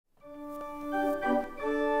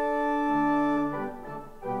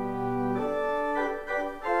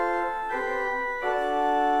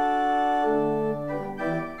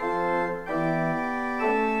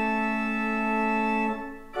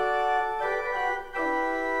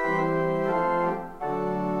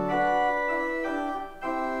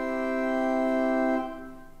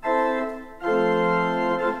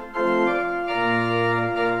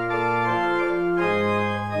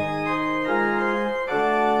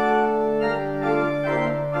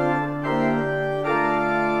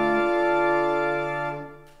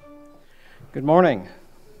morning.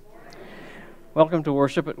 Welcome to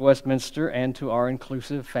worship at Westminster and to our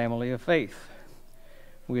inclusive family of faith.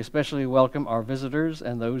 We especially welcome our visitors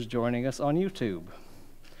and those joining us on YouTube.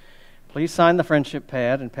 Please sign the friendship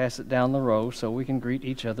pad and pass it down the row so we can greet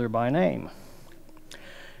each other by name.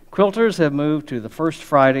 Quilters have moved to the first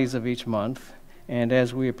Fridays of each month, and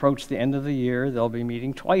as we approach the end of the year, they'll be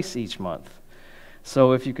meeting twice each month.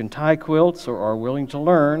 So if you can tie quilts or are willing to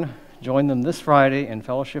learn, join them this Friday in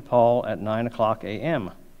Fellowship Hall at 9 o'clock a.m.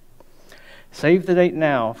 Save the date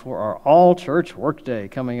now for our all-church workday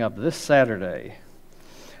coming up this Saturday,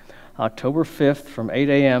 October 5th from 8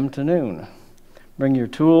 a.m. to noon. Bring your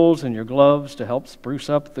tools and your gloves to help spruce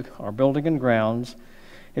up our building and grounds.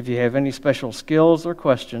 If you have any special skills or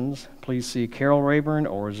questions, please see Carol Rayburn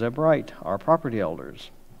or Zeb Wright, our property elders.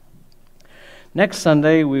 Next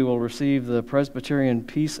Sunday, we will receive the Presbyterian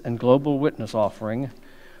Peace and Global Witness Offering,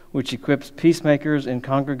 which equips peacemakers in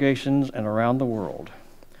congregations and around the world.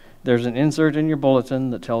 There's an insert in your bulletin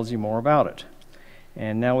that tells you more about it.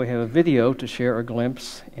 And now we have a video to share a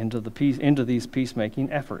glimpse into these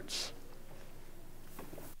peacemaking efforts.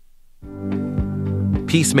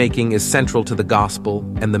 Peacemaking is central to the gospel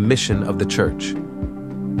and the mission of the church.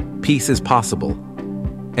 Peace is possible,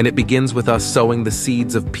 and it begins with us sowing the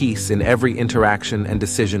seeds of peace in every interaction and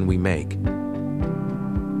decision we make.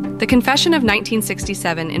 The Confession of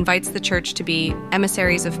 1967 invites the church to be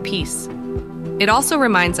emissaries of peace. It also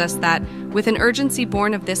reminds us that, with an urgency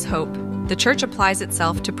born of this hope, the church applies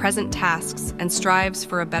itself to present tasks and strives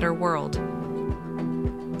for a better world.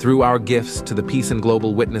 Through our gifts to the Peace and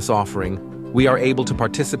Global Witness Offering, we are able to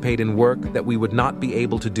participate in work that we would not be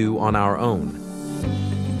able to do on our own.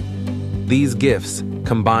 These gifts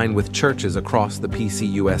combine with churches across the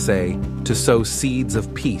PCUSA to sow seeds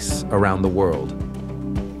of peace around the world.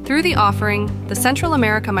 Through the offering, the Central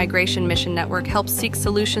America Migration Mission Network helps seek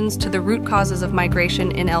solutions to the root causes of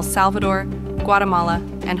migration in El Salvador, Guatemala,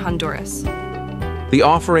 and Honduras. The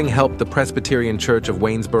offering helped the Presbyterian Church of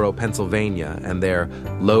Waynesboro, Pennsylvania, and their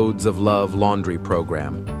Loads of Love laundry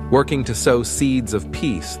program, working to sow seeds of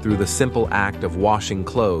peace through the simple act of washing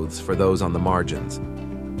clothes for those on the margins.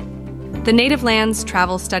 The Native Lands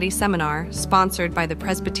Travel Study Seminar, sponsored by the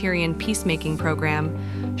Presbyterian Peacemaking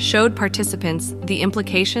Program, showed participants the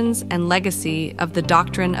implications and legacy of the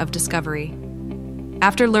doctrine of discovery.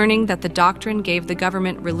 After learning that the doctrine gave the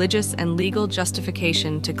government religious and legal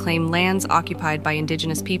justification to claim lands occupied by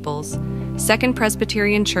indigenous peoples, Second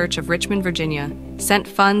Presbyterian Church of Richmond, Virginia, sent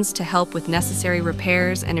funds to help with necessary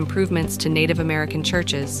repairs and improvements to Native American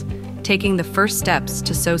churches, taking the first steps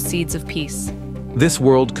to sow seeds of peace. This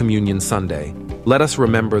World Communion Sunday, let us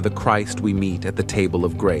remember the Christ we meet at the table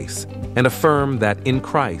of grace and affirm that in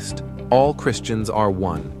Christ, all Christians are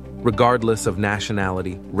one, regardless of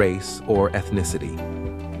nationality, race, or ethnicity.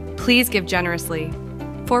 Please give generously.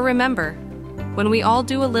 For remember, when we all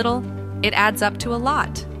do a little, it adds up to a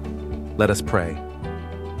lot. Let us pray.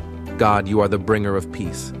 God, you are the bringer of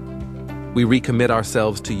peace. We recommit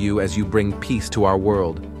ourselves to you as you bring peace to our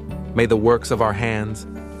world. May the works of our hands,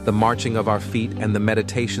 the marching of our feet, and the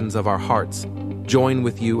meditations of our hearts join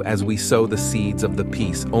with you as we sow the seeds of the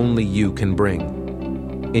peace only you can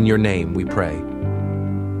bring. In your name we pray.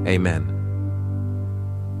 Amen.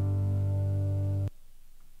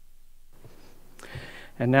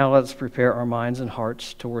 And now let's prepare our minds and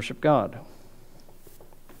hearts to worship God.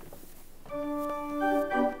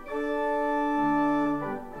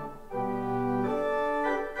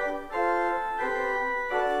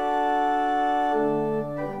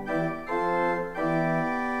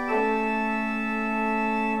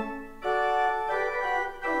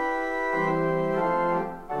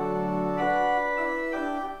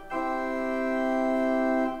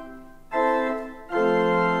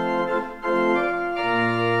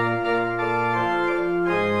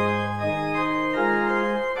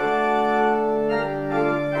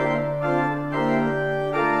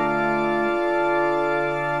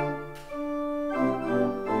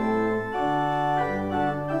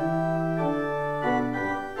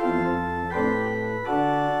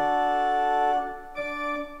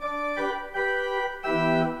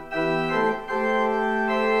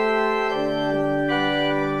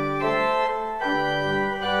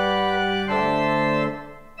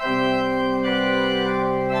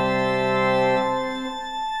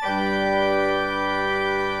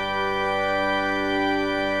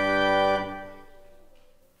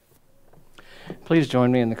 Please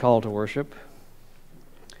join me in the call to worship.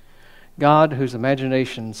 God, whose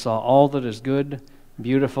imagination saw all that is good,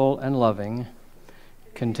 beautiful, and loving,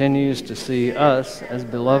 continues to see us as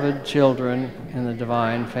beloved children in the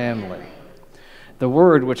divine family. The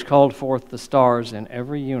Word which called forth the stars in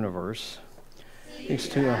every universe speaks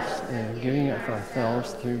to us in giving of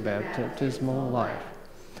ourselves through baptismal life.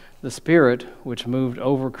 The Spirit, which moved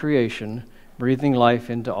over creation, breathing life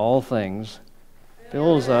into all things,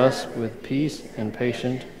 fills us with peace and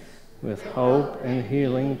patience, with hope and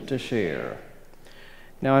healing to share.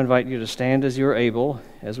 Now I invite you to stand as you're able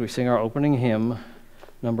as we sing our opening hymn,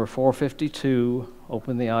 number 452,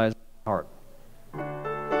 Open the Eyes of the Heart.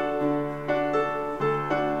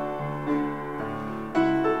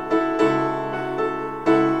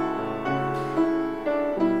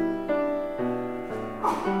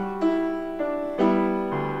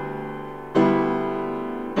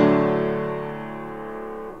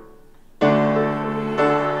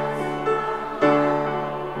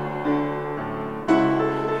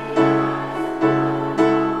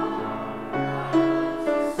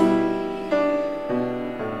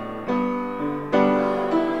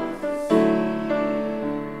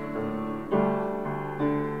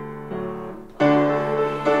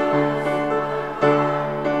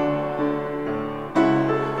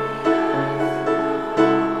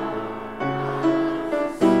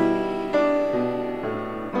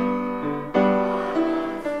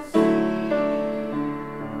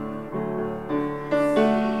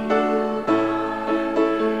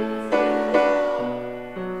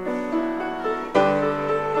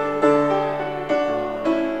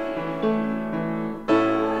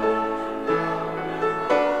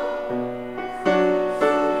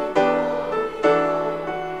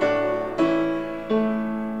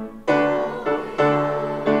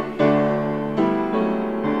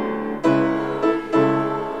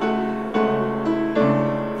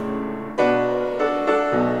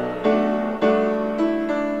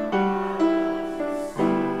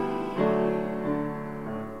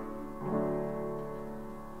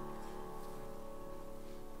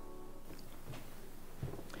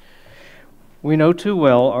 We know too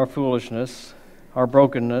well our foolishness, our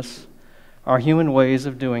brokenness, our human ways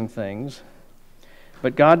of doing things,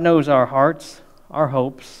 but God knows our hearts, our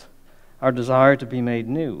hopes, our desire to be made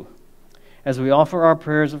new. As we offer our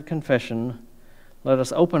prayers of confession, let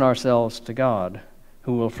us open ourselves to God,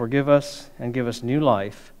 who will forgive us and give us new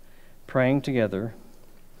life, praying together.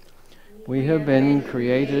 We have been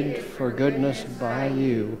created for goodness by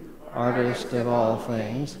you, artist of all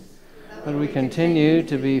things, but we continue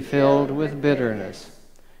to be filled with bitterness.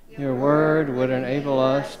 Your word would enable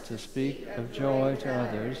us to speak of joy to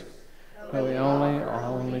others, but we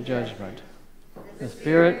only judgment. The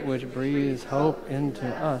Spirit which breathes hope into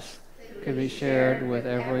us could be shared with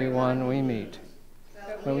everyone we meet.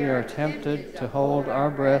 But we are tempted to hold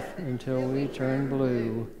our breath until we turn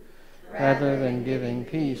blue, rather than giving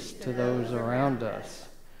peace to those around us.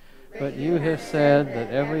 But you have said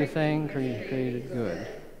that everything created good,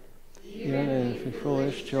 even as the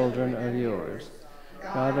foolish children of yours,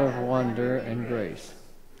 God of wonder and grace.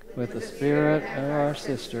 With the Spirit of our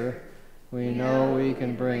sister, we know we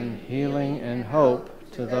can bring healing and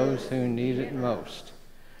hope to those who need it most.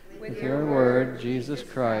 With your word, Jesus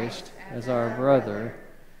Christ, as our brother,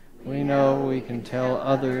 we know we can tell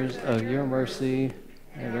others of your mercy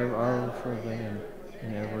and of our for them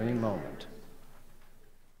in every moment.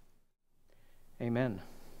 Amen.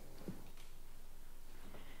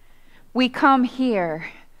 We come here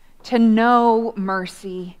to know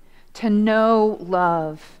mercy, to know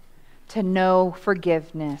love, to know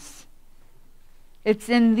forgiveness. It's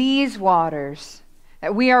in these waters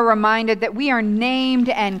that we are reminded that we are named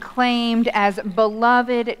and claimed as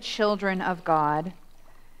beloved children of God.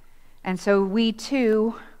 And so we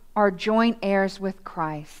too are joint heirs with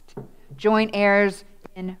Christ, joint heirs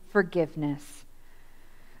in forgiveness.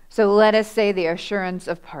 So let us say the assurance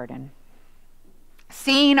of pardon.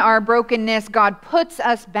 Seeing our brokenness, God puts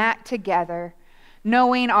us back together.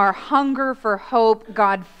 Knowing our hunger for hope,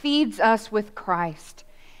 God feeds us with Christ.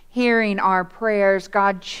 Hearing our prayers,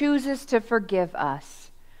 God chooses to forgive us.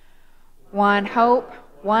 One hope,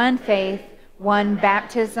 one faith, one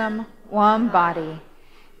baptism, one body.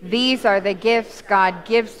 These are the gifts God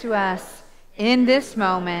gives to us in this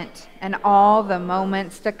moment and all the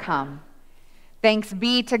moments to come. Thanks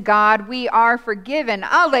be to God, we are forgiven.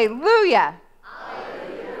 Alleluia!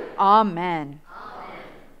 Amen. Amen.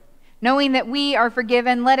 Knowing that we are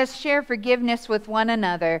forgiven, let us share forgiveness with one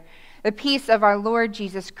another. The peace of our Lord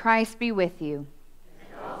Jesus Christ be with you.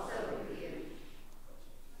 And also with you.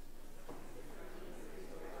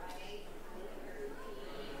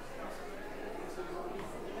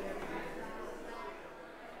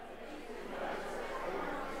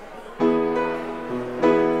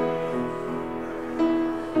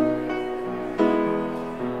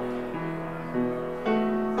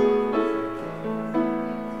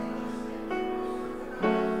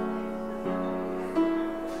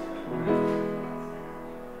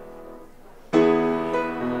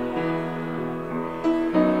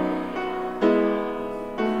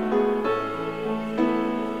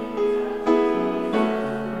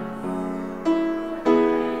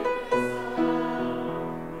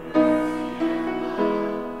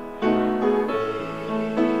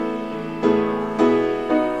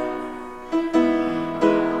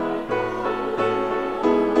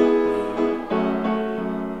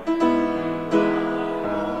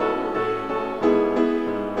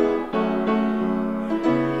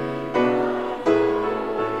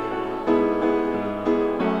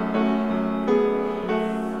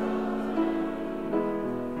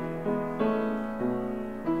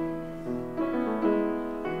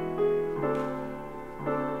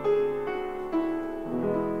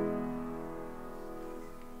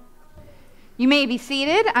 You may be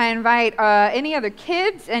seated. I invite any other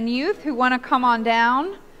kids and youth who want to come on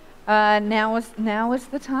down. Now is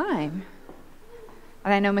the time.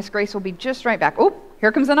 And I know Miss Grace will be just right back. Oh,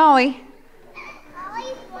 here comes an Ollie.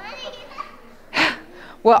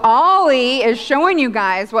 Well, Ollie is showing you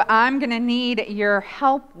guys what I'm going to need your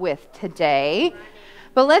help with today.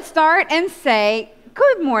 But let's start and say,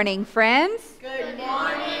 good morning, friends. Good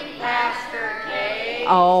morning, Pastor Kay.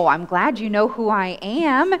 Oh, I'm glad you know who I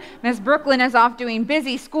am. Miss Brooklyn is off doing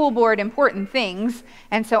busy school board important things,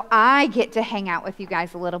 and so I get to hang out with you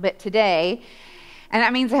guys a little bit today. And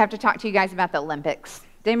that means I have to talk to you guys about the Olympics.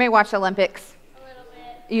 Did anybody watch the Olympics? A little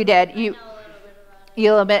bit. You did? I know a little bit about it. You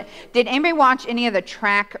a little bit. Did anybody watch any of the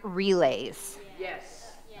track relays?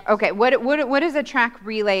 Yes. Okay, what is a track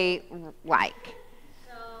relay like?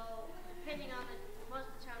 So, depending on most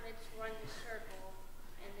of the time they just run the circle,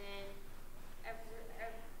 and then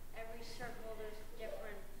every circle there's a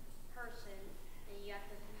different person, and you have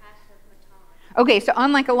to pass the baton. Okay, so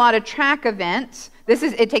unlike a lot of track events,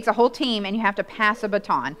 it takes a whole team and you have to pass a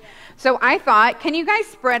baton. So I thought, can you guys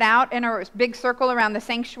spread out in a big circle around the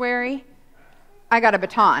sanctuary? I got a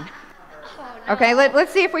baton. Okay,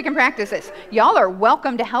 let's see if we can practice this. Y'all are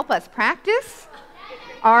welcome to help us practice.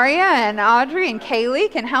 Aria and Audrey and Kaylee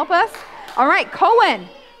can help us. All right, Cohen,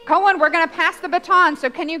 we're going to pass the baton. So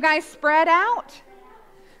can you guys spread out?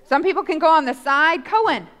 Some people can go on the side.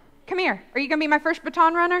 Cohen, come here. Are you going to be my first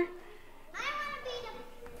baton runner?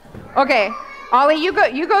 Okay, Ollie, you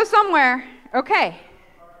go somewhere. Okay.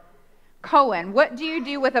 Cohen, what do you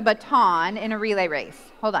do with a baton in a relay race?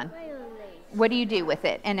 Hold on. What do you do with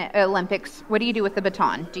it in Olympics? What do you do with the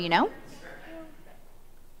baton? Do you know?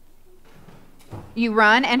 You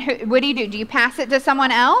run, and what do you do? Do you pass it to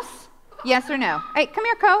someone else? Yes or no? Hey, come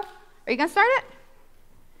here, Co. Are you going to start it?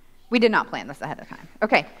 We did not plan this ahead of time.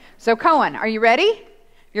 Okay, so Cohen, are you ready?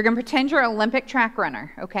 You're going to pretend you're an Olympic track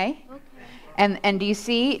runner, okay? Okay. And do you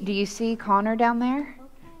see Connor down there? Okay.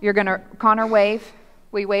 You're going to, Connor, wave.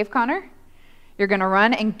 Will you wave, Connor? You're going to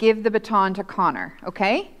run and give the baton to Connor,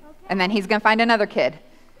 okay? And then he's going to find another kid.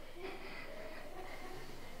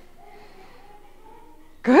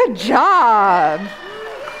 Good job.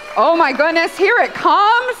 Oh my goodness, here it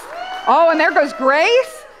comes. Oh, and there goes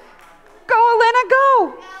Grace. Go, Elena,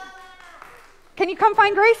 go. Can you come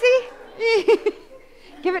find Gracie?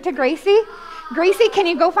 Give it to Gracie. Gracie, can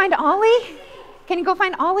you go find Ollie? Can you go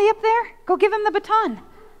find Ollie up there? Go give him the baton.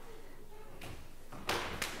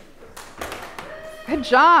 Good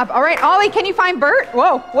job. All right, Ollie, can you find Bert?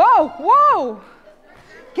 Whoa.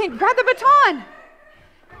 Grab the baton.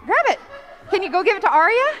 Grab it. Can you go give it to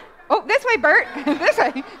Aria? Oh, this way, Bert. This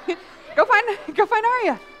way. Go find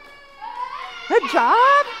Aria. Good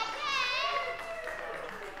job.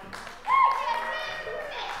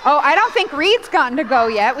 Oh, I don't think Reed's gotten to go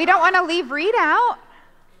yet. We don't want to leave Reed out.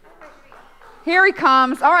 Here he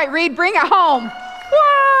comes. All right, Reed, bring it home.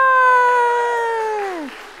 Whoa!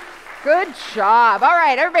 Good job. All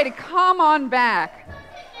right, everybody come on back.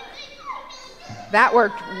 That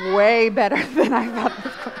worked way better than I thought it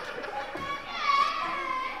was going to.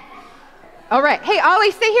 All right. Hey,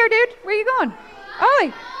 Ollie, stay here, dude. Where are you going?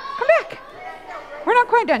 Ollie, come back. We're not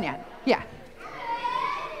quite done yet. Yeah.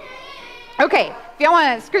 Okay, if y'all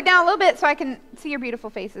want to scoot down a little bit so I can see your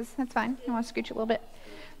beautiful faces, that's fine. You want to scooch a little bit?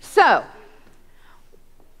 So,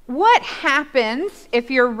 what happens if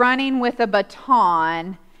you're running with a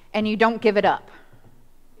baton and you don't give it up?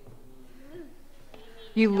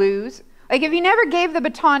 You lose. Like if you never gave the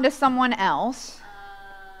baton to someone else,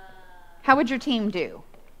 how would your team do?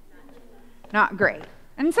 Not great.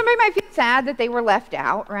 And somebody might feel sad that they were left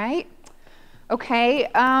out, right? Okay,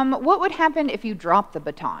 what would happen if you dropped the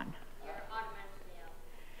baton?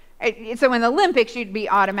 So in the Olympics, you'd be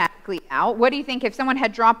automatically out. What do you think if someone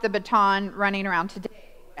had dropped the baton running around today,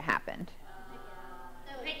 what would have happened?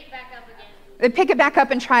 Pick it back up again. They'd pick it back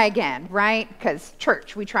up and try again, right? Because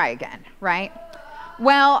church, we try again, right?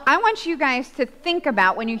 Well, I want you guys to think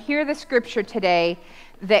about when you hear the scripture today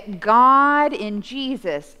that God in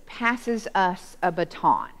Jesus passes us a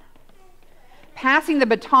baton. Passing the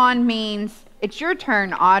baton means it's your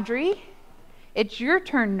turn, Audrey. It's your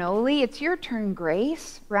turn, Noli. It's your turn,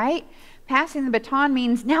 Grace, right? Passing the baton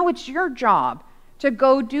means now it's your job to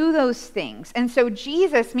go do those things. And so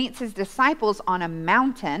Jesus meets his disciples on a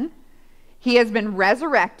mountain. He has been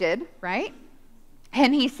resurrected, right?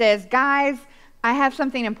 And he says, guys, I have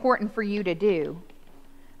something important for you to do.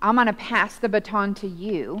 I'm going to pass the baton to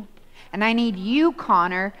you. And I need you,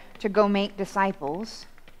 Connor, to go make disciples.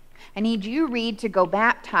 I need you, Reed, to go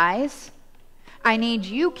baptize. I need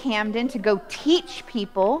you, Camden, to go teach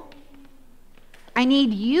people. I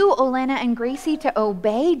need you, Elena and Gracie, to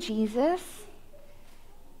obey Jesus.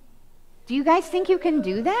 Do you guys think you can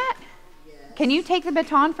do that? Can you take the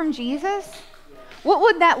baton from Jesus? What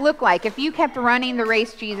would that look like if you kept running the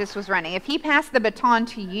race Jesus was running? If he passed the baton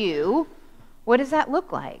to you, what does that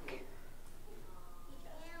look like?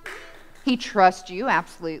 He trusts you,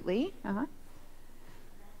 absolutely.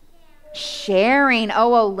 Sharing.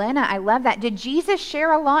 Oh, Olena, I love that. Did Jesus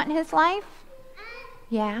share a lot in his life?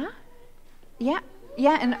 Yeah.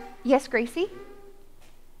 And yes, Gracie?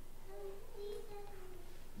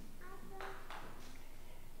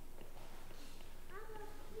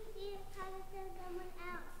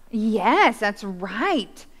 Yes, that's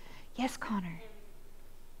right. Yes, Connor.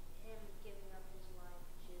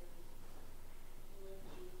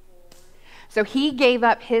 So he gave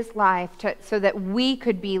up his life so that we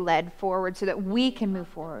could be led forward, so that we can move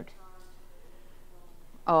forward.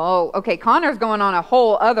 Oh, okay. Connor's going on a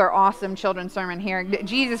whole other awesome children's sermon here.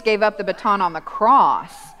 Jesus gave up the baton on the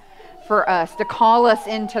cross for us to call us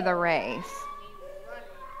into the race.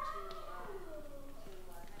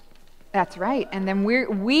 That's right. And then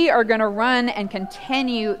we are going to run and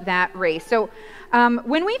continue that race. So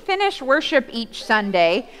when we finish worship each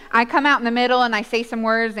Sunday, I come out in the middle and I say some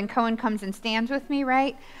words and Cohen comes and stands with me,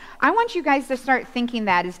 right? I want you guys to start thinking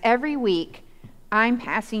that is every week I'm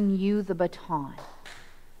passing you the baton,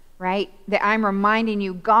 right? That I'm reminding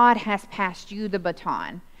you God has passed you the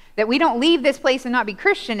baton. That we don't leave this place and not be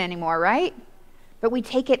Christian anymore, right? But we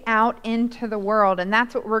take it out into the world, and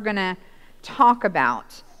that's what we're going to talk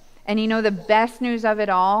about. And you know the best news of it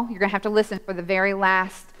all? You're going to have to listen for the very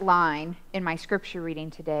last line in my scripture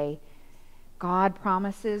reading today. God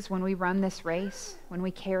promises when we run this race, when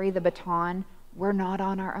we carry the baton, we're not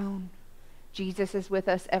on our own. Jesus is with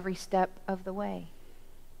us every step of the way.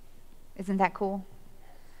 Isn't that cool?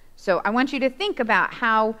 So I want you to think about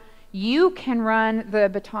how you can run the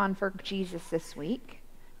baton for Jesus this week.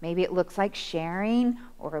 Maybe it looks like sharing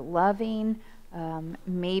or loving.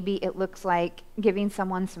 Maybe it looks like giving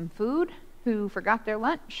someone some food who forgot their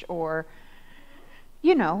lunch, or,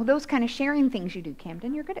 you know, those kind of sharing things you do.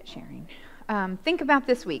 Camden, you're good at sharing. Think about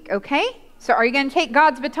this week, okay? So are you going to take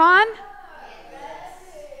God's baton?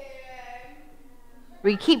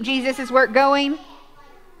 Will you keep Jesus' work going?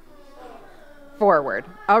 Forward.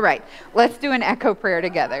 All right. Let's do an echo prayer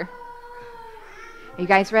together. Are you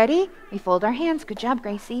guys ready? We fold our hands. Good job,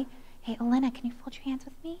 Gracie. Hey, Elena, can you fold your hands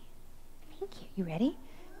with me? Thank you. You ready?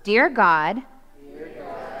 Dear God,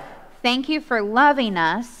 thank you for loving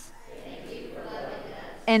us,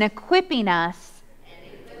 and equipping us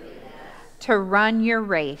to run your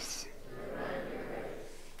race.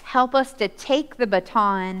 Help us to take the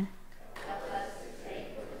baton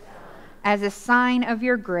as a sign of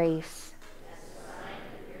your grace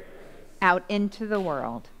out into the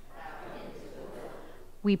world.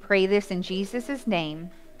 We pray this in Jesus' name.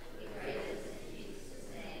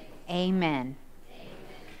 Amen.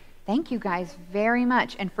 Thank you guys very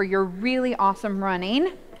much, and for your really awesome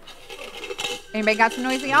running. Anybody got some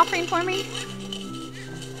noisy offering for me?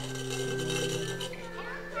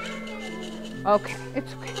 Okay,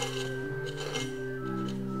 it's okay.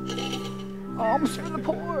 Alms for the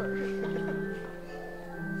poor.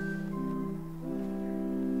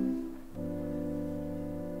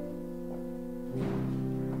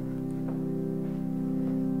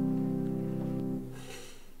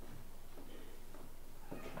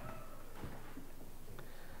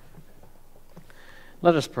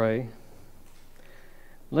 Let us pray.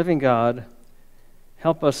 Living God,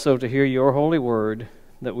 help us so to hear your holy word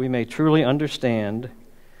that we may truly understand,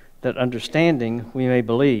 that understanding we may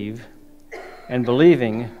believe, and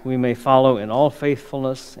believing we may follow in all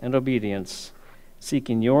faithfulness and obedience,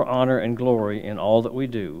 seeking your honor and glory in all that we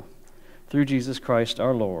do. Through Jesus Christ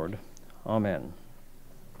our Lord. Amen.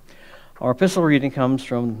 Our epistle reading comes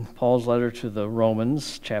from Paul's letter to the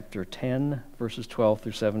Romans, chapter 10, verses 12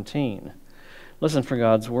 through 17. Listen for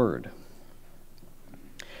God's word.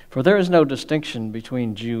 For there is no distinction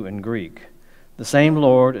between Jew and Greek. The same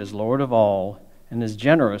Lord is Lord of all, and is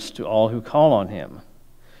generous to all who call on him.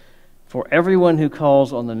 For everyone who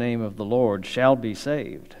calls on the name of the Lord shall be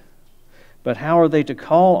saved. But how are they to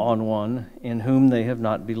call on one in whom they have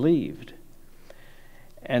not believed?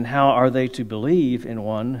 And how are they to believe in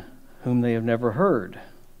one whom they have never heard?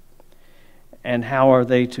 And how are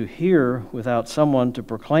they to hear without someone to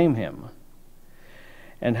proclaim him?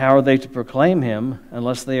 And how are they to proclaim him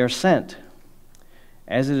unless they are sent?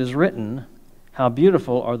 As it is written, how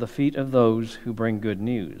beautiful are the feet of those who bring good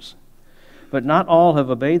news. But not all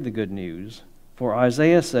have obeyed the good news, for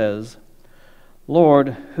Isaiah says,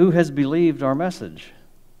 Lord, who has believed our message?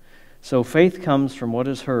 So faith comes from what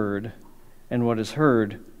is heard, and what is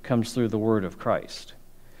heard comes through the word of Christ.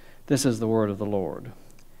 This is the word of the Lord.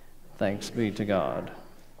 Thanks be to God.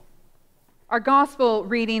 Our gospel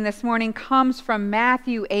reading this morning comes from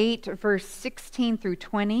Matthew 8, verse 16 through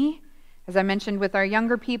 20. As I mentioned with our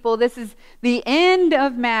younger people, this is the end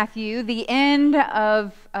of Matthew, the end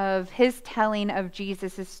of his telling of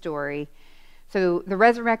Jesus' story. So the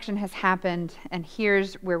resurrection has happened, and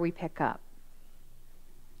here's where we pick up.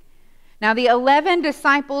 Now the 11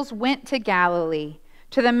 disciples went to Galilee,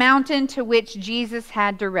 to the mountain to which Jesus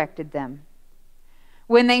had directed them.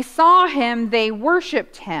 When they saw him, they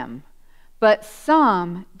worshipped him, but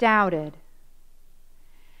some doubted.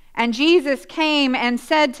 And Jesus came and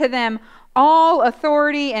said to them, "All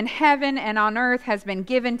authority in heaven and on earth has been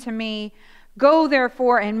given to me. Go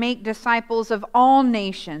therefore and make disciples of all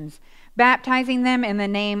nations, baptizing them in the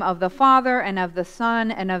name of the Father and of the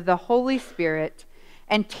Son and of the Holy Spirit,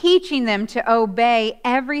 and teaching them to obey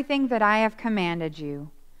everything that I have commanded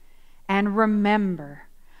you. And remember,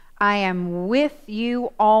 I am with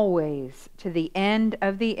you always to the end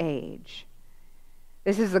of the age."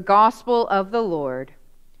 This is the gospel of the Lord.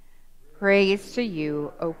 Praise to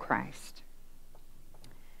you, O Christ.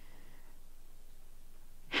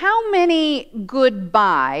 How many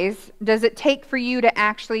goodbyes does it take for you to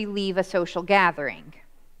actually leave a social gathering?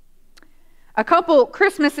 A couple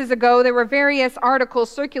Christmases ago, there were various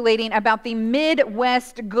articles circulating about the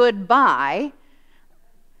Midwest goodbye.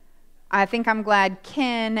 I think I'm glad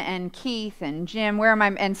Ken and Keith and Jim,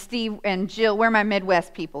 and Steve and Jill, where are my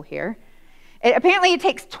Midwest people here? Apparently it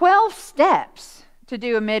takes 12 steps to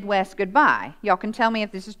do a Midwest goodbye. Y'all can tell me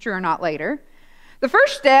if this is true or not later. The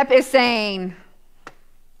first step is saying,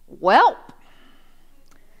 "Welp,"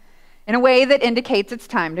 in a way that indicates it's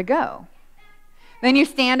time to go. Then you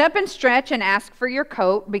stand up and stretch and ask for your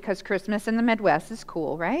coat, because Christmas in the Midwest is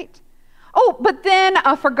cool, right? Oh, but then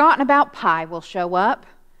a forgotten about pie will show up.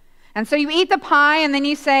 And so you eat the pie and then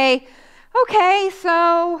you say, "Okay,"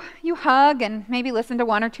 so you hug and maybe listen to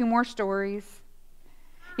one or two more stories.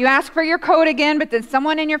 You ask for your coat again, but then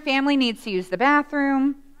someone in your family needs to use the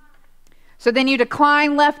bathroom. So then you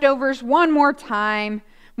decline leftovers one more time,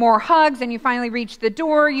 more hugs, and you finally reach the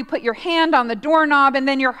door. You put your hand on the doorknob, and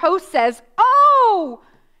then your host says, "Oh,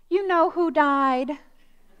 you know who died."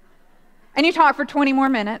 And you talk for 20 more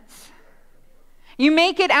minutes. You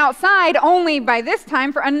make it outside only by this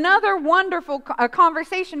time for another wonderful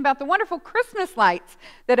conversation about the wonderful Christmas lights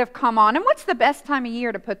that have come on. And what's the best time of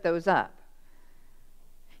year to put those up?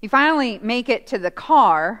 You finally make it to the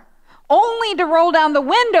car, only to roll down the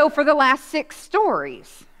window for the last 6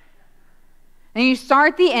 stories. And you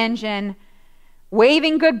start the engine,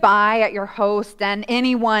 waving goodbye at your host and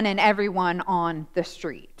anyone and everyone on the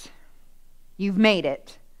street. You've made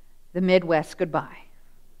it, the Midwest goodbye.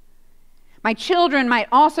 My children might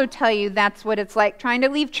also tell you that's what it's like trying to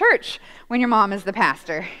leave church when your mom is the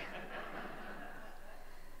pastor.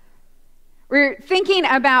 We're thinking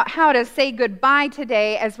about how to say goodbye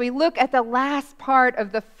today as we look at the last part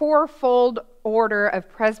of the fourfold order of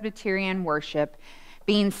Presbyterian worship,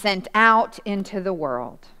 being sent out into the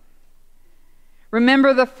world.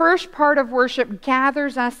 Remember, the first part of worship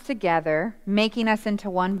gathers us together, making us into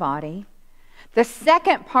one body. The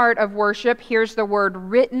second part of worship hears the word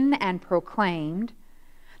written and proclaimed.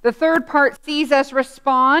 The third part sees us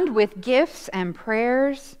respond with gifts and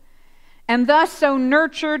prayers. And thus, so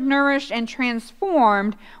nurtured, nourished, and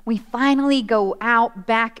transformed, we finally go out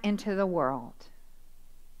back into the world.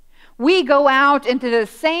 We go out into the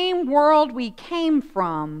same world we came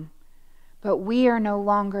from, but we are no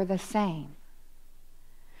longer the same.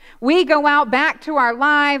 We go out back to our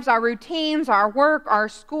lives, our routines, our work, our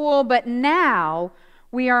school, but now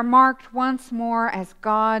we are marked once more as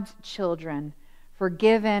God's children,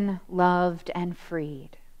 forgiven, loved, and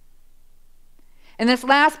freed. In this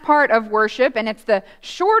last part of worship, and it's the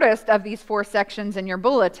shortest of these 4 sections in your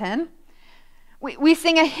bulletin, we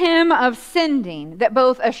sing a hymn of sending that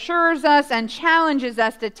both assures us and challenges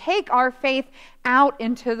us to take our faith out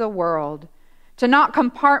into the world, to not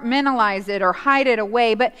compartmentalize it or hide it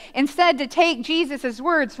away, but instead to take Jesus'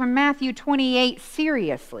 words from Matthew 28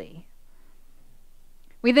 seriously.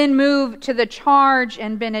 We then move to the charge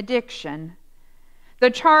and benediction. The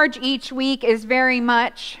charge each week is very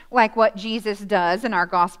much like what Jesus does in our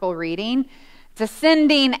gospel reading. It's a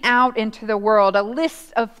sending out into the world, a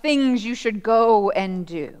list of things you should go and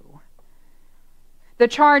do. The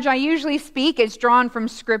charge I usually speak is drawn from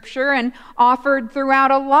Scripture and offered throughout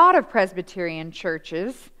a lot of Presbyterian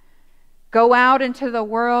churches. Go out into the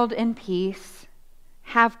world in peace,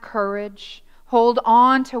 have courage, hold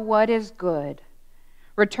on to what is good,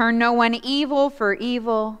 return no one evil for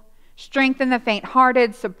evil, strengthen the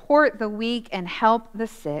faint-hearted, support the weak, and help the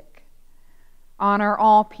sick. Honor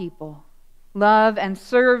all people, Love and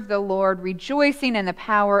serve the Lord, rejoicing in the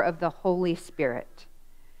power of the Holy Spirit.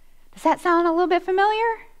 Does that sound a little bit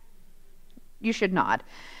familiar? You should nod.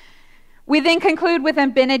 We then conclude with a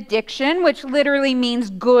benediction, which literally means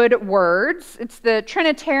good words. It's the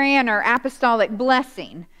Trinitarian or apostolic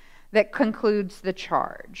blessing that concludes the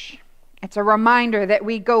charge. It's a reminder that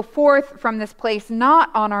we go forth from this place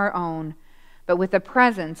not on our own, but with the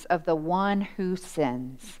presence of the one who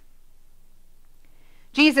sends.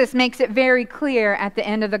 Jesus makes it very clear at the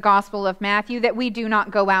end of the Gospel of Matthew that we do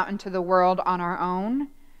not go out into the world on our own.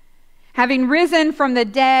 Having risen from the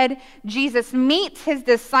dead, Jesus meets his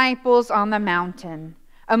disciples on the mountain,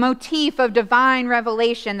 a motif of divine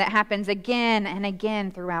revelation that happens again and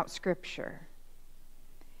again throughout Scripture.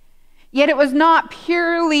 Yet it was not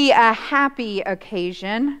purely a happy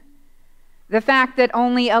occasion. The fact that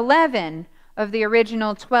only 11 of the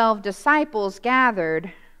original 12 disciples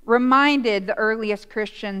gathered reminded the earliest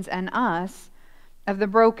Christians and us of the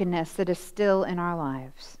brokenness that is still in our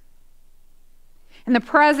lives. In the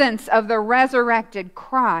presence of the resurrected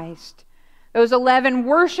Christ, those 11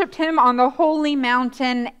 worshiped him on the holy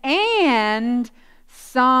mountain, and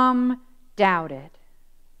some doubted.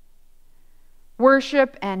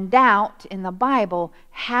 Worship and doubt in the Bible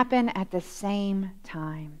happen at the same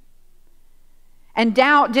time. And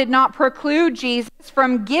doubt did not preclude Jesus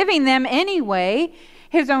from giving them anyway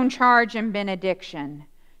his own charge and benediction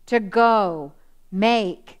to go,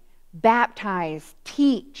 make, baptize,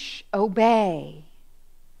 teach, obey.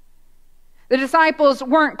 The disciples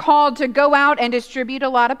weren't called to go out and distribute a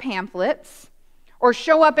lot of pamphlets or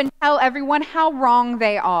show up and tell everyone how wrong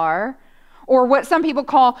they are, or what some people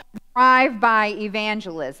call drive-by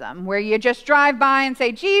evangelism, where you just drive by and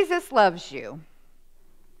say, Jesus loves you.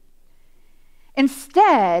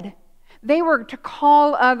 Instead, they were to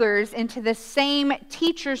call others into the same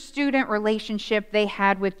teacher-student relationship they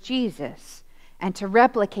had with Jesus and to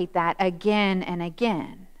replicate that again and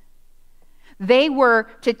again. They were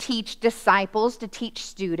to teach disciples, to teach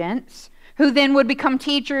students, who then would become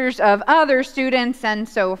teachers of other students and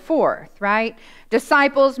so forth, right?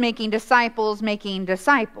 Disciples making disciples making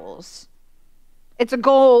disciples. It's a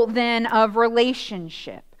goal then of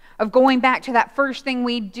relationship, of going back to that first thing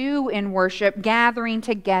we do in worship, gathering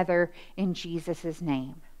together in Jesus'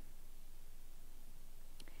 name.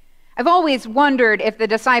 I've always wondered if the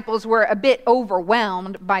disciples were a bit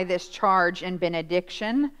overwhelmed by this charge and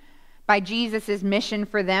benediction, by Jesus' mission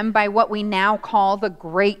for them, by what we now call the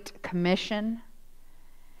Great Commission.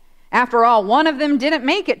 After all, one of them didn't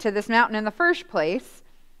make it to this mountain in the first place,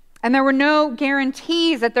 and there were no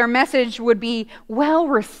guarantees that their message would be well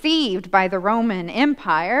received by the Roman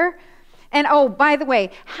Empire. And oh, by the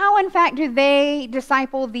way, how in fact do they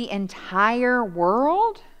disciple the entire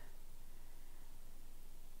world?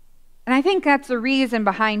 And I think that's the reason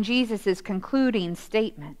behind Jesus' concluding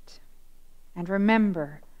statement. And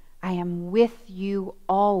remember, I am with you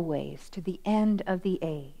always to the end of the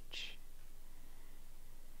age.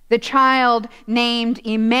 The child named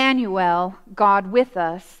Emmanuel, God with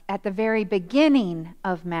us, at the very beginning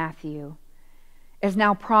of Matthew, is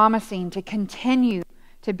now promising to continue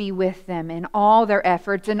to be with them in all their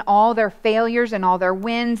efforts, in all their failures, in all their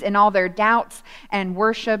wins, in all their doubts and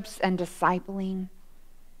worships and discipling.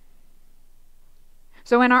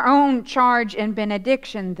 So in our own charge and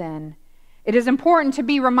benediction then, it is important to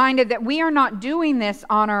be reminded that we are not doing this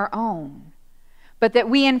on our own, but that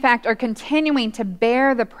we in fact are continuing to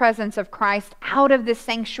bear the presence of Christ out of this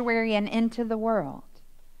sanctuary and into the world.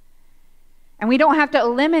 And we don't have to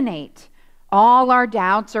eliminate all our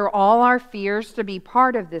doubts or all our fears to be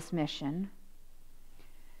part of this mission.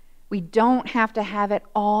 We don't have to have it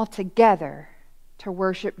all together to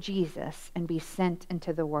worship Jesus and be sent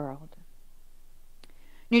into the world.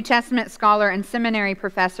 New Testament scholar and seminary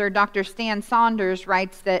professor Dr. Stan Saunders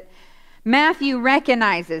writes that Matthew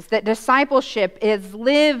recognizes that discipleship is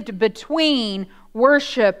lived between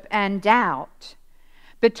worship and doubt,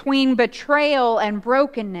 between betrayal and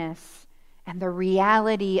brokenness, and the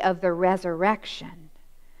reality of the resurrection,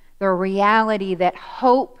 the reality that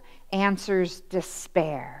hope answers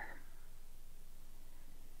despair.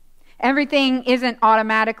 Everything isn't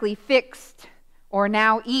automatically fixed or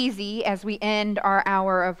now easy as we end our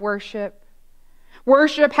hour of worship.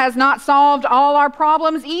 Worship has not solved all our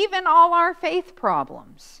problems, even all our faith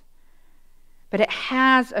problems. But it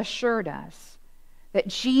has assured us that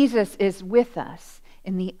Jesus is with us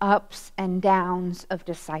in the ups and downs of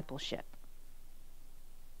discipleship.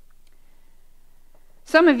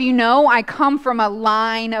 Some of you know I come from a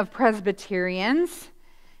line of Presbyterians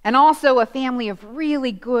and also a family of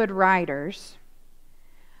really good writers.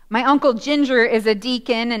 My Uncle Ginger is a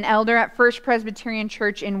deacon and elder at First Presbyterian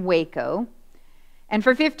Church in Waco. And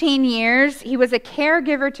for 15 years, he was a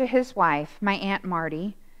caregiver to his wife, my Aunt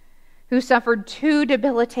Marty, who suffered 2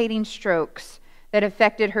 debilitating strokes that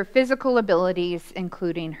affected her physical abilities,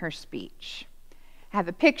 including her speech. I have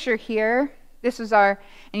a picture here. This was and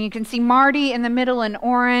you can see Marty in the middle in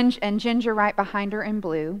orange and Ginger right behind her in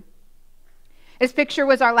blue. This picture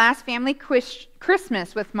was our last family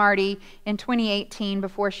Christmas with Marty in 2018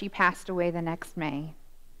 before she passed away the next May.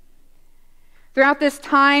 Throughout this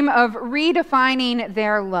time of redefining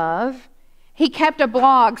their love, he kept a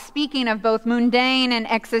blog speaking of both mundane and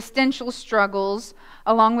existential struggles,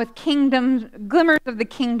 along with glimmers of the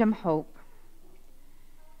kingdom hope.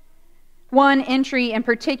 One entry in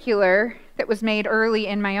particular that was made early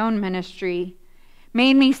in my own ministry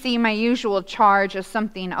made me see my usual charge as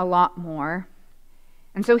something a lot more.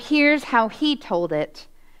 And so here's how he told it,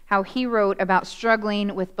 how he wrote about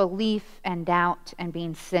struggling with belief and doubt and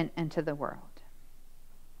being sent into the world.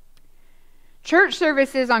 Church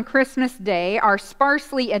services on Christmas Day are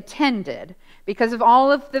sparsely attended because of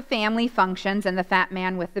all of the family functions and the fat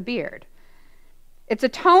man with the beard. It's a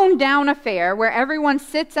toned-down affair where everyone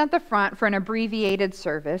sits at the front for an abbreviated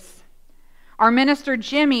service. Our minister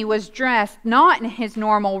Jimmy was dressed not in his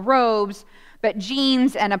normal robes, but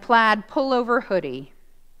jeans and a plaid pullover hoodie.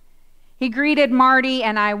 He greeted Marty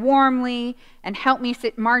and I warmly and helped me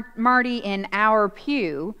sit Marty in our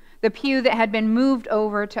pew, the pew that had been moved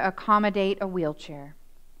over to accommodate a wheelchair.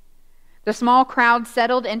 The small crowd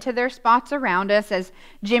settled into their spots around us as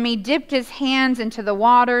Jimmy dipped his hands into the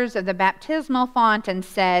waters of the baptismal font and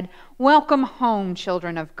said, "Welcome home,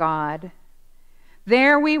 children of God."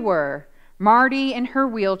 There we were, Marty in her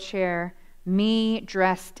wheelchair, me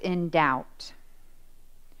dressed in doubt.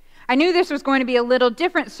 I knew this was going to be a little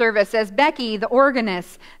different service as Becky, the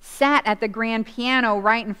organist, sat at the grand piano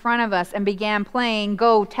right in front of us and began playing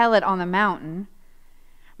 "Go Tell It on the Mountain."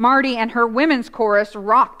 Marty and her women's chorus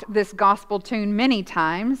rocked this gospel tune many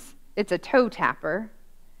times. It's a toe tapper.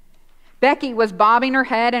 Becky was bobbing her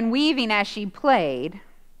head and weaving as she played.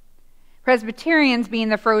 Presbyterians, being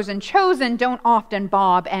the frozen chosen, don't often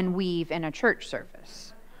bob and weave in a church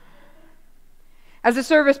service. As the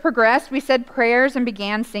service progressed, we said prayers and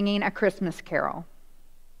began singing a Christmas carol.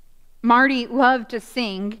 Marty loved to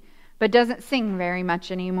sing, but doesn't sing very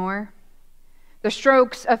much anymore. The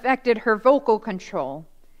strokes affected her vocal control,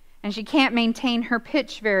 and she can't maintain her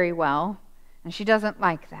pitch very well, and she doesn't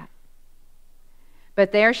like that.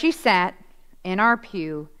 But there she sat in our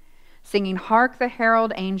pew, singing "Hark the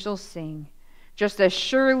Herald Angels Sing," just as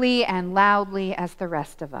surely and loudly as the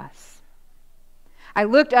rest of us. I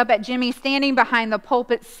looked up at Jimmy standing behind the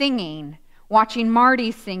pulpit singing, watching Marty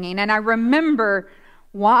singing, and I remember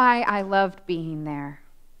why I loved being there.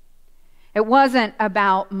 It wasn't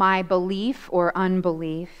about my belief or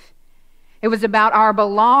unbelief. It was about our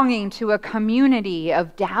belonging to a community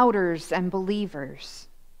of doubters and believers.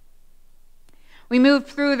 We moved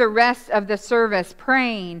through the rest of the service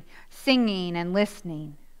praying, singing, and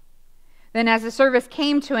listening. Then as the service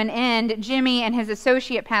came to an end, Jimmy and his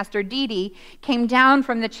associate pastor Dee Dee came down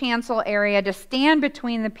from the chancel area to stand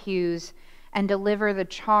between the pews and deliver the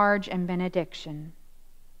charge and benediction.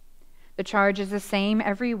 The charge is the same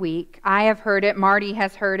every week. I have heard it. Marty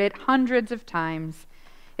has heard it hundreds of times.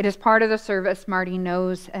 It is part of the service Marty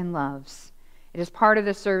knows and loves. It is part of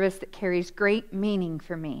the service that carries great meaning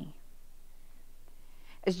for me.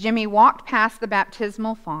 As Jimmy walked past the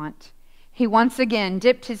baptismal font, he once again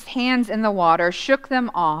dipped his hands in the water, shook them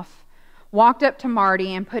off, walked up to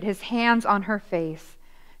Marty and put his hands on her face,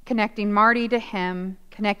 connecting Marty to him,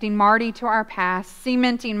 connecting Marty to our past,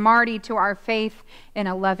 cementing Marty to our faith in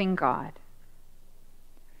a loving God.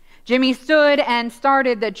 Jimmy stood and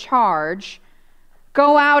started the charge,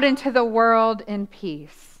 "Go out into the world in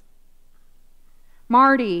peace."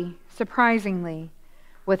 Marty, surprisingly,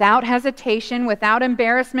 without hesitation, without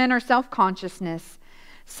embarrassment or self-consciousness,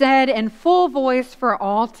 said in full voice for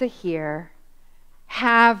all to hear,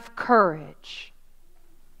 "Have courage."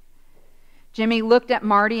 Jimmy looked at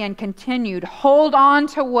Marty and continued, "Hold on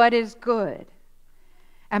to what is good."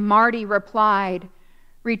 And Marty replied,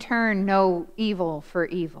 "Return no evil for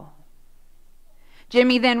evil."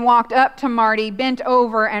 Jimmy then walked up to Marty, bent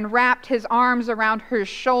over, and wrapped his arms around her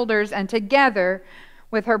shoulders, and together,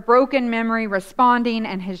 with her broken memory responding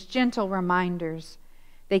and his gentle reminders,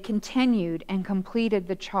 they continued and completed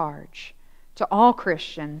the charge to all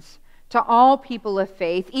Christians, to all people of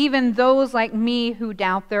faith, even those like me who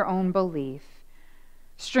doubt their own belief.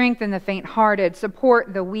 Strengthen the faint-hearted,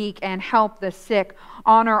 support the weak, and help the sick.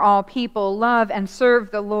 Honor all people, love and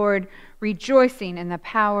serve the Lord, rejoicing in the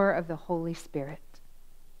power of the Holy Spirit.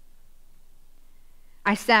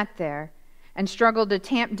 I sat there and struggled to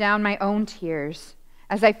tamp down my own tears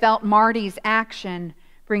as I felt Marty's action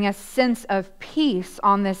bring a sense of peace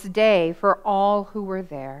on this day for all who were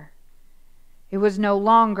there. It was no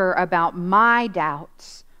longer about my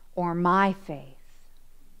doubts or my faith.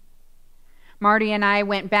 Marty and I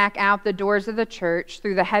went back out the doors of the church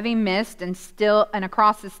through the heavy mist and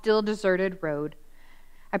across the still deserted road.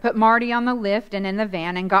 I put Marty on the lift and in the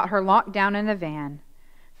van and got her locked down in the van,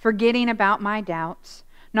 forgetting about my doubts,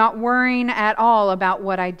 not worrying at all about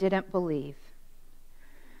what I didn't believe.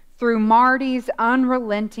 Through Marty's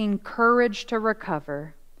unrelenting courage to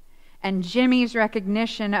recover and Jimmy's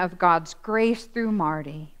recognition of God's grace through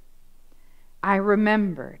Marty, I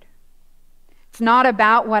remembered. It's not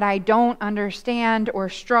about what I don't understand or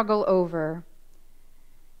struggle over.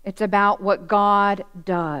 It's about what God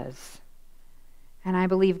does. And I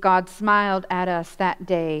believe God smiled at us that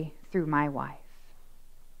day through my wife.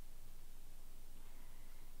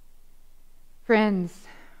 Friends,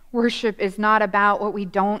 worship is not about what we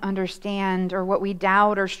don't understand or what we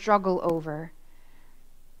doubt or struggle over.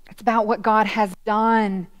 It's about what God has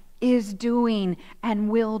done, is doing, and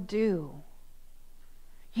will do.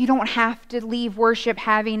 You don't have to leave worship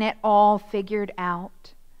having it all figured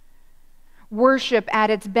out. Worship at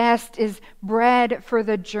its best is bread for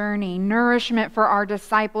the journey, nourishment for our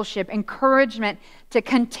discipleship, encouragement to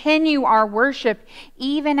continue our worship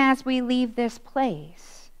even as we leave this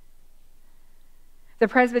place. The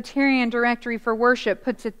Presbyterian Directory for Worship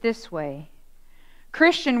puts it this way: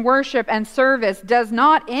 Christian worship and service does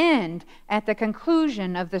not end at the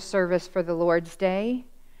conclusion of the service for the Lord's Day.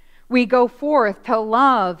 We go forth to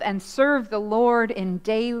love and serve the Lord in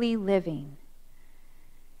daily living.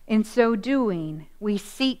 In so doing, we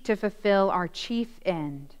seek to fulfill our chief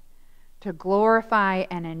end, to glorify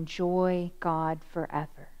and enjoy God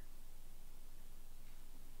forever.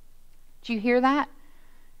 Do you hear that?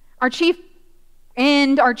 Our chief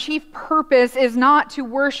end, our chief purpose is not to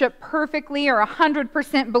worship perfectly or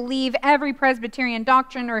 100% believe every Presbyterian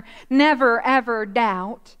doctrine or never ever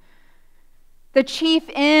doubt. The chief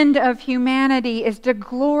end of humanity is to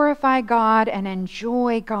glorify God and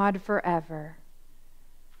enjoy God forever.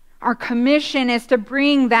 Our commission is to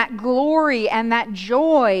bring that glory and that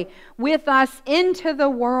joy with us into the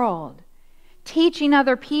world, teaching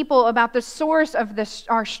other people about the source of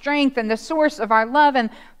our strength and the source of our love and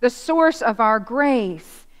the source of our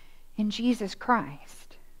grace in Jesus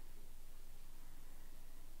Christ.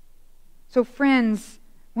 So friends,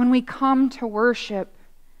 when we come to worship,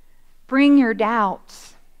 bring your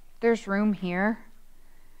doubts. There's room here.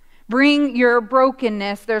 Bring your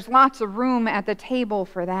brokenness. There's lots of room at the table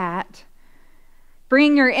for that.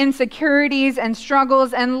 Bring your insecurities and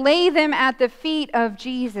struggles and lay them at the feet of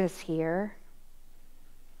Jesus here.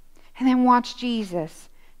 And then watch Jesus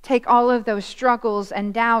take all of those struggles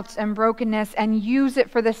and doubts and brokenness and use it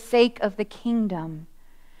for the sake of the kingdom.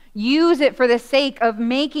 Use it for the sake of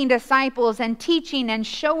making disciples and teaching and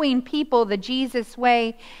showing people the Jesus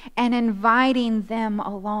way and inviting them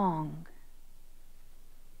along.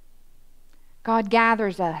 God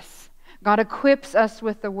gathers us. God equips us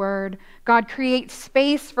with the word. God creates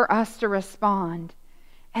space for us to respond.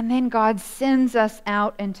 And then God sends us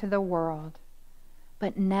out into the world,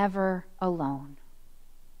 but never alone.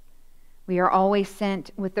 We are always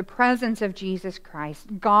sent with the presence of Jesus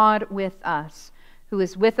Christ, God with us, who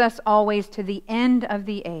is with us always to the end of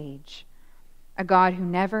the age, a God who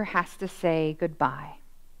never has to say goodbye.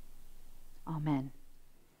 Amen.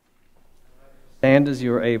 Stand as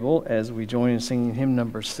you are able as we join in singing hymn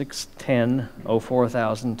number 610, O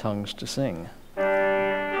 4,000 Tongues to Sing.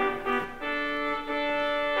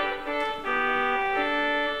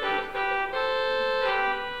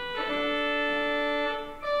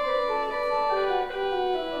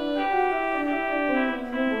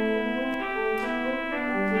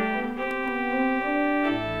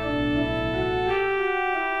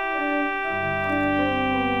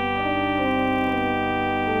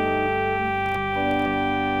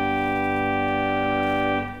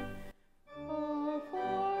 Oh, for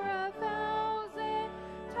 1,000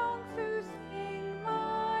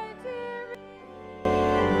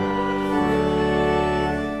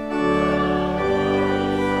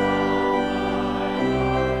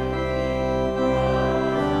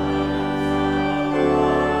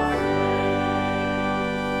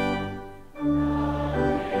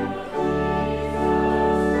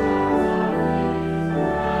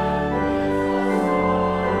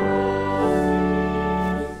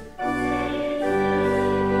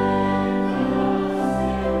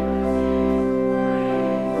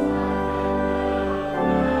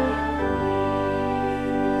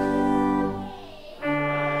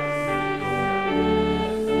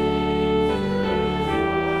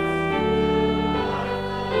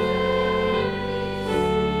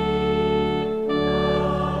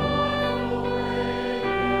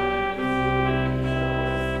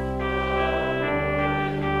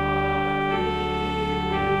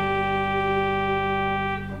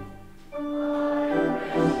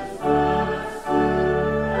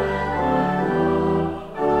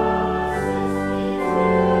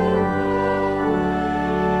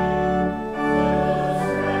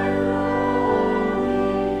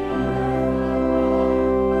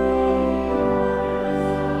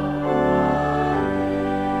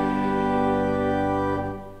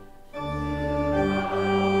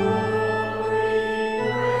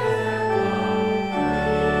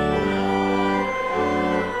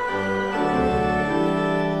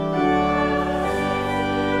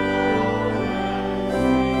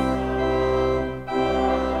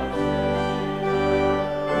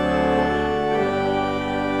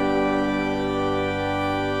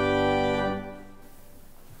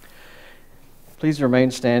 Please remain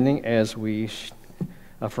standing as we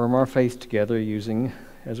affirm our faith together using,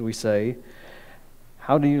 as we say,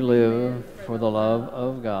 how do you live for the love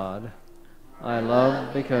of God? I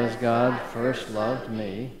love because God first loved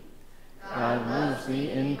me. God moves me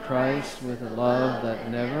in Christ with a love that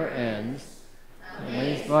never ends.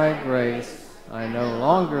 Amazed by grace, I no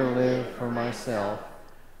longer live for myself.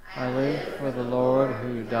 I live for the Lord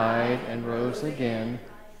who died and rose again,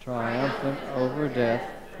 triumphant over death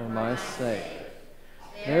for my sake.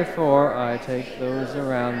 Therefore, I take those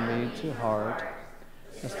around me to heart,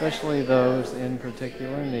 especially those in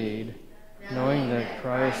particular need, knowing that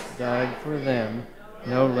Christ died for them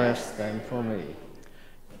no less than for me.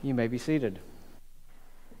 You may be seated.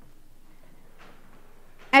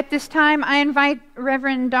 At this time, I invite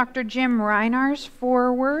Reverend Dr. Jim Reinars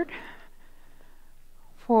forward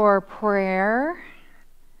for prayer.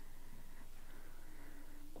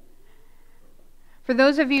 For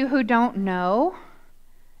those of you who don't know,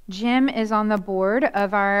 Jim is on the board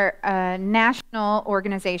of our national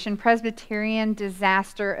organization, Presbyterian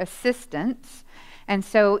Disaster Assistance, and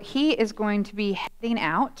so he is going to be heading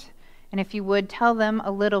out. And if you would, tell them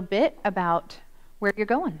a little bit about where you're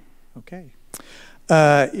going. Okay.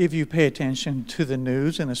 If you pay attention to the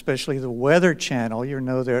news, and especially the Weather Channel, you'll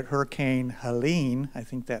know that Hurricane Helene, I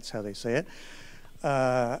think that's how they say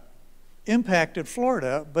it, impacted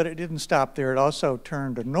Florida, but it didn't stop there. It also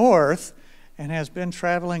turned north and has been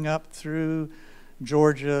traveling up through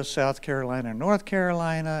Georgia, South Carolina, North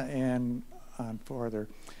Carolina, and on farther.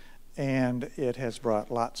 And it has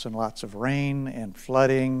brought lots and lots of rain and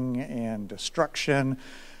flooding and destruction.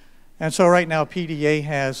 And so right now PDA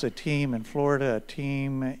has a team in Florida, a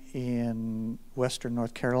team in western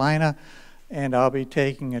North Carolina, and I'll be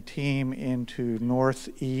taking a team into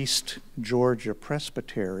northeast Georgia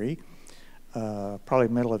Presbyterian. Probably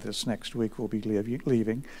middle of this next week we'll be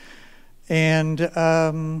leaving. And I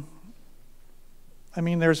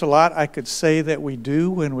mean, there's a lot I could say that we do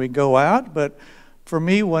when we go out, but for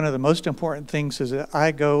me, one of the most important things is that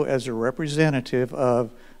I go as a representative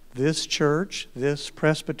of this church, this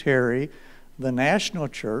presbytery, the national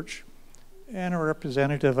church, and a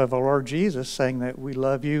representative of our Lord Jesus, saying that we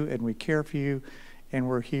love you and we care for you and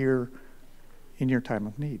we're here in your time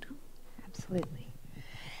of need. Absolutely.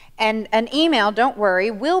 And an email, don't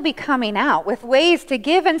worry, will be coming out with ways to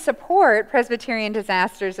give and support Presbyterian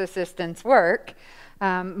Disasters Assistance work.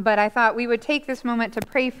 But I thought we would take this moment to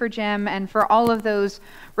pray for Jim and for all of those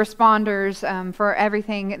responders, for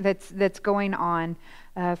everything that's going on.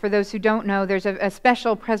 For those who don't know, there's a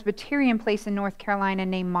special Presbyterian place in North Carolina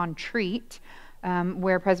named Montreat,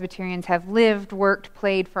 where Presbyterians have lived, worked,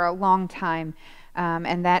 played for a long time.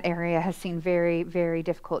 And that area has seen very, very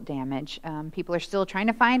difficult damage. People are still trying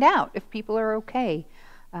to find out if people are okay.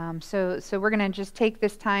 So we're going to just take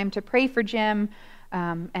this time to pray for Jim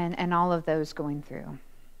and all of those going through.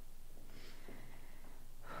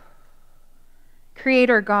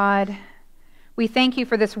 Creator God, we thank you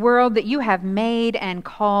for this world that you have made and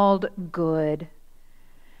called good.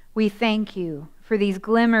 We thank you for these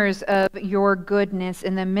glimmers of your goodness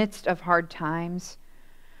in the midst of hard times.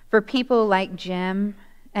 For people like Jim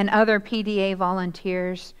and other PDA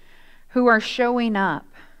volunteers who are showing up,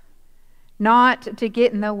 not to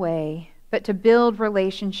get in the way, but to build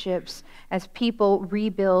relationships as people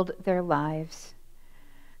rebuild their lives.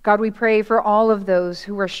 God, we pray for all of those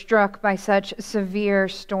who were struck by such severe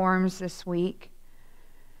storms this week.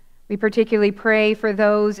 We particularly pray for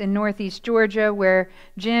those in northeast Georgia where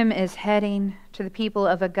Jim is heading, to the people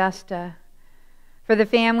of Augusta, for the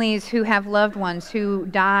families who have loved ones who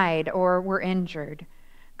died or were injured.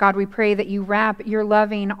 God, we pray that you wrap your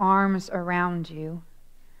loving arms around you.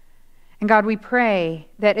 And God, we pray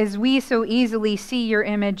that as we so easily see your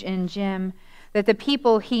image in Jim, that the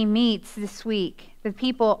people he meets this week, the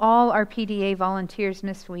people, all our PDA volunteers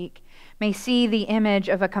this week, may see the image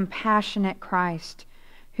of a compassionate Christ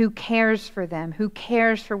who cares for them, who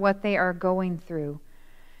cares for what they are going through,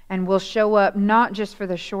 and will show up not just for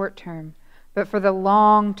the short term, but for the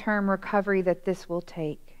long-term recovery that this will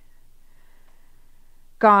take.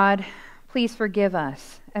 God, please forgive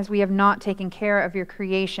us as we have not taken care of your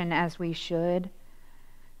creation as we should.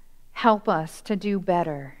 Help us to do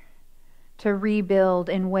better, to rebuild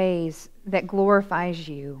in ways that glorifies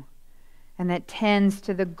you and that tends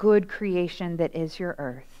to the good creation that is your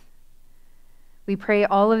earth. We pray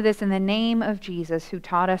all of this in the name of Jesus, who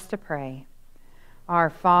taught us to pray. Our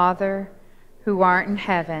Father, who art in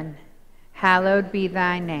heaven, hallowed be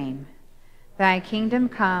thy name. Thy kingdom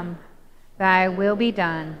come, thy will be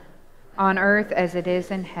done, on earth as it is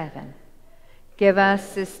in heaven. Give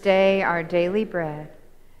us this day our daily bread,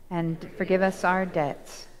 and forgive us our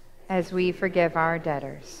debts, as we forgive our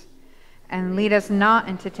debtors. And lead us not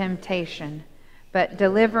into temptation, but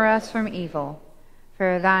deliver us from evil.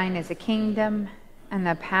 For thine is the kingdom, and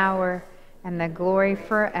the power, and the glory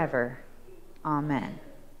forever. Amen.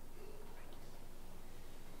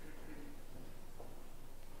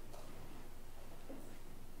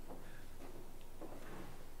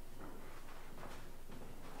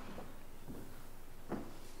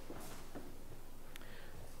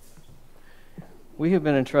 We have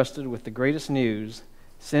been entrusted with the greatest news: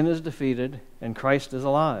 sin is defeated and Christ is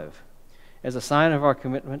alive. As a sign of our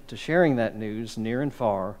commitment to sharing that news near and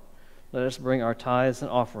far, let us bring our tithes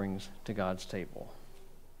and offerings to God's table.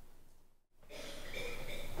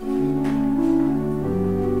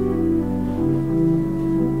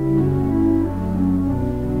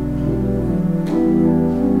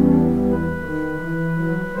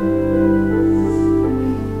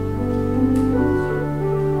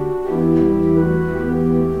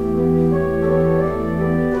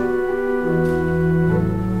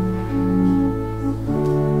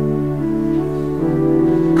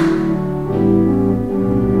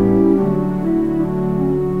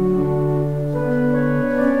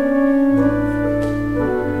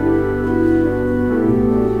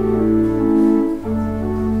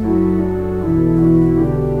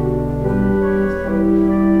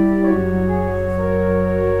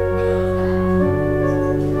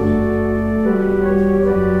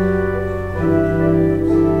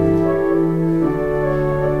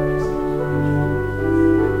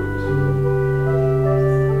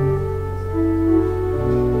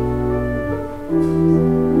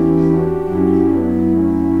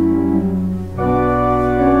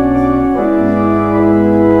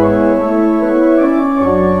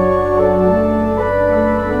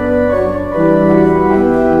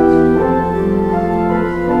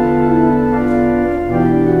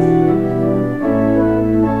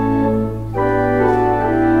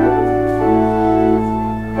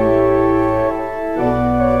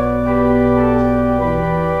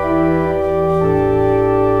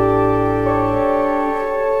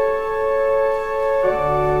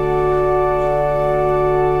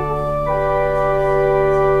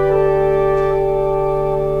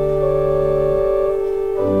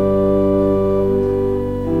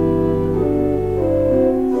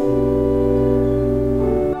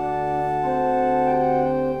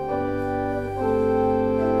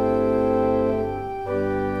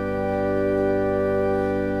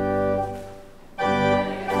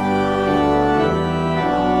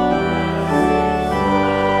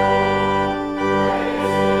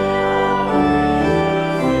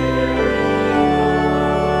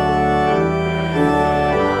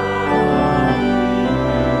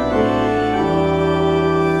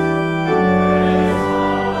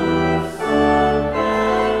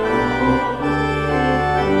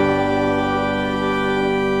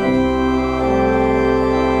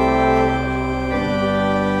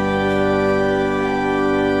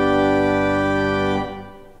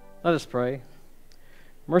 Let us pray.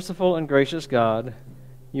 Merciful and gracious God,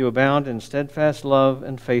 you abound in steadfast love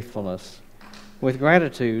and faithfulness. With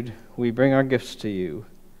gratitude, we bring our gifts to you.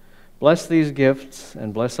 Bless these gifts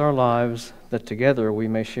and bless our lives, that together we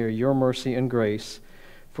may share your mercy and grace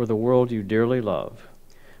for the world you dearly love.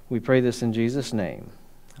 We pray this in Jesus' name.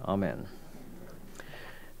 Amen.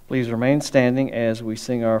 Please remain standing as we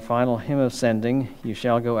sing our final hymn of sending, You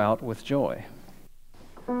Shall Go Out with Joy.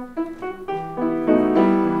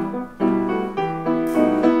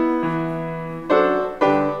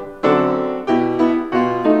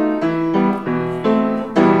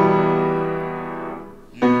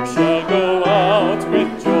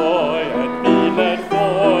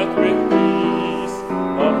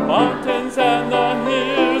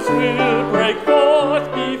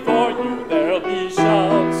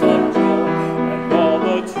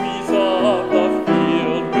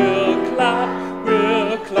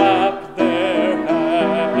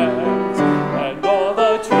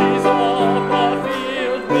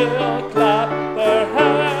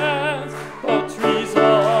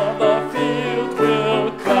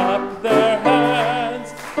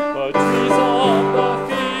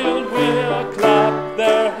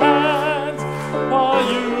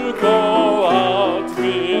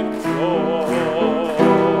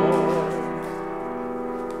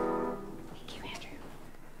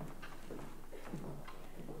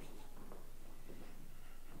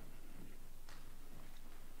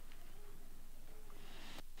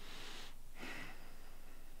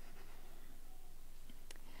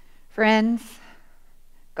 Friends,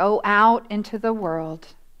 go out into the world.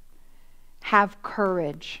 Have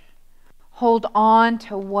courage. Hold on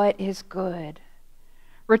to what is good.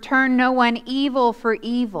 Return no one evil for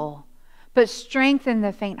evil, but strengthen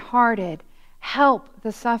the faint-hearted, help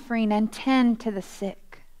the suffering, and tend to the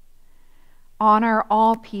sick. Honor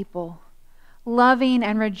all people, loving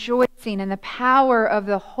and rejoicing in the power of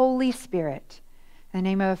the Holy Spirit. In the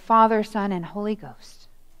name of the Father, Son, and Holy Ghost.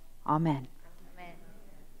 Amen.